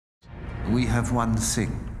We have one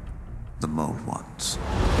thing the mole wants.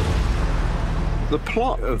 The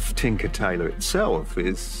plot of Tinker Tailor itself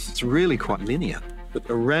it's really quite linear, but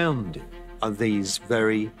around it are these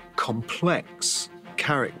very complex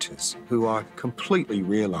characters who are completely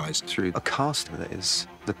realised through a casting that is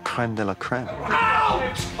the creme de la creme.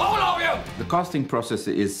 Out! All of you! The casting process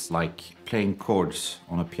is like playing chords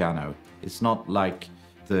on a piano. It's not like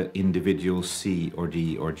the individual C or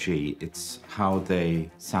D or G, it's how they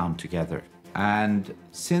sound together. And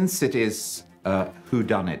since it is a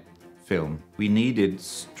whodunit film, we needed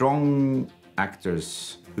strong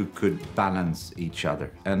actors who could balance each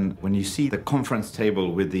other. And when you see the conference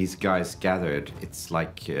table with these guys gathered, it's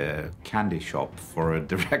like a candy shop for a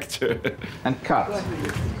director. And cut.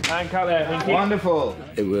 And cut there, thank you. Wonderful.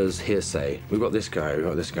 It was hearsay. We've got this guy, we've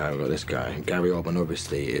got this guy, we've got this guy. Gary Oldman,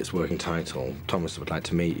 obviously, it's working title. Thomas would like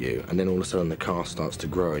to meet you. And then all of a sudden the cast starts to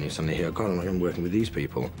grow and you suddenly hear, God, I'm working with these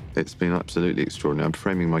people. It's been absolutely extraordinary. I'm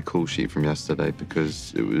framing my call sheet from yesterday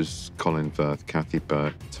because it was Colin Firth, Kathy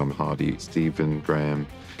Burke, Tom Hardy, Stephen Graham,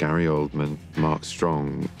 Gary Oldman, Mark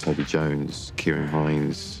Strong, Toby Jones, Kieran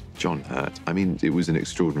Hines, John Hurt. I mean, it was an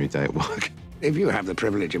extraordinary day at work. If you have the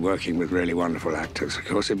privilege of working with really wonderful actors, of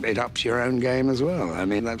course, it ups your own game as well. I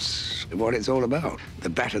mean, that's what it's all about. The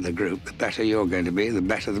better the group, the better you're going to be, the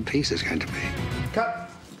better the piece is going to be. Cut.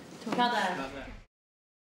 Cut there.